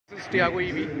is Tiago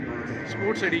EV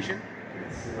Sports Edition.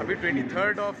 अभी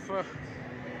 23rd of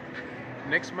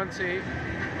next month से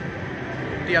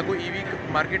Tiago EV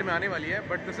market में आने वाली है,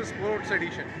 but this is sports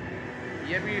addition.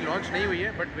 ये अभी लॉन्च नहीं हुई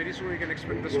है, but very soon we can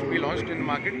expect this to be launched in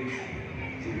market.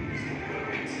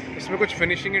 इसमें कुछ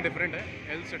फिनिशिंग ही डिफरेंट है,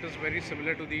 else it is very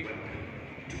similar to the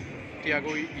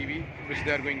Tiago EV which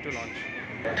they are going to launch.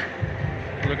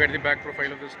 Look at the back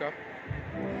profile of this car.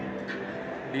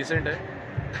 Decent है,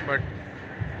 but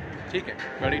ठीक है,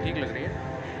 गाड़ी ठीक लग रही है.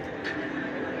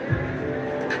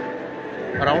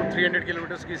 अराउंड 300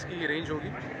 किलोमीटर्स की इसकी रेंज होगी,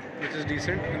 which is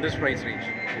decent in this price range.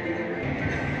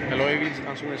 Alloy wheels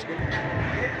आंसू में इसके.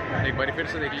 एक बार फिर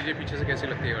से देख लीजिए पीछे से कैसी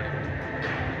लगती है गाड़ी.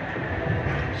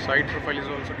 Side profile is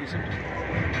also decent.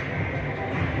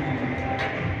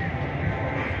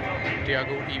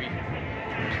 Tiago EV.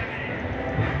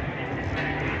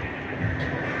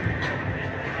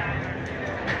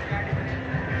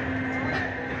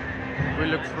 We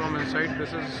look from inside.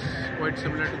 This is quite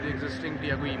similar to the existing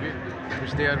Tiago EV,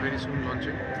 which they are very soon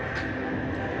launching.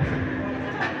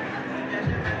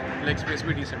 Leg space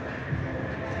भी decent.